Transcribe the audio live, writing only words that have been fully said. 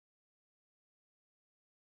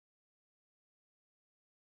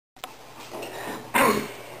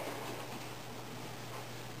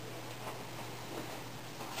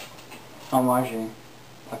Oh, Marjorie,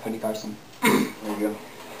 by Cody Carson. There you go.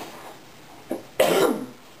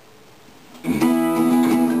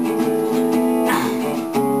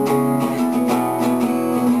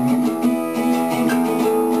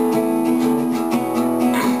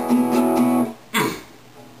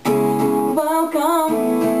 Welcome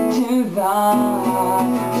to the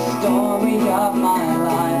story of my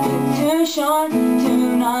life. It's too short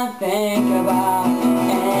to not think about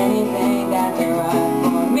anything that's right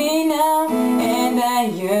for me now, and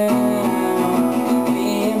that you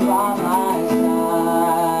being by my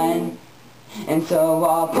side. And so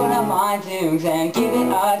I'll put on my dukes and give it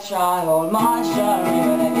a try. Hold Marjorie,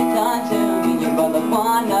 what have you done to me? You're but the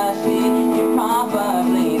one to see. You're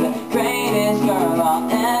probably the greatest girl I'll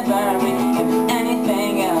ever meet. If there's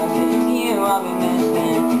anything else, it's you I'll be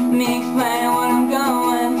missing. Let me explain what I'm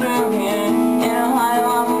going through here. In Ohio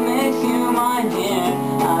I will miss you, my dear.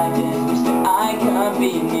 I just wish that I could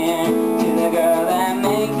be near to the girl that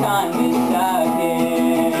makes time disappear.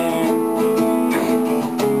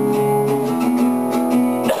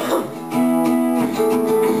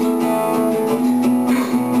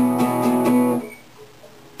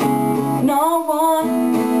 No one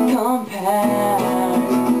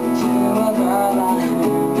compares to a girl like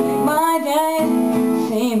her. My days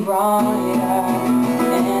seem brighter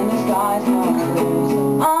and the sky's more clear. So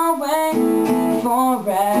I'll wait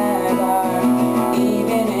forever,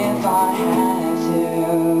 even if I had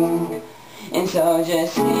to. And so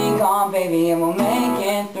just sing on, baby, and we'll make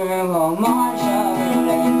it through. Oh, Marjorie,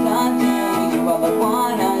 what have you done to me? You are the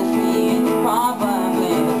one I see, and you're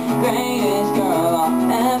probably the greatest girl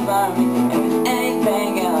I'll ever meet. If there's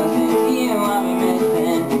anything else, it's you I'll be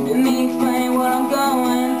missing. Let me explain what I'm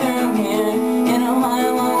going through here. In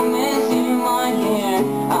Ohio I will miss you, my dear.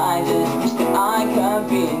 I just wish that I could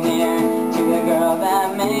be near to the girl that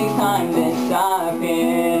makes time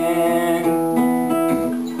disappear.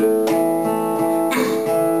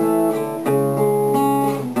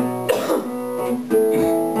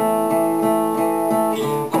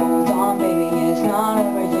 Hold on, baby, it's not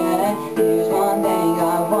over yet. Here's one thing I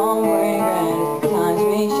won't regret. The times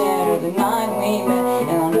we shared, the night we met,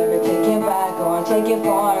 and I'll never take it back or take it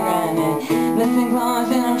for granted. Listen close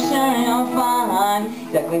and I'm sure you'll find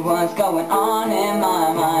exactly what's going on in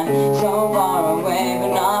my mind. So far away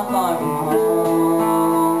but not far from home.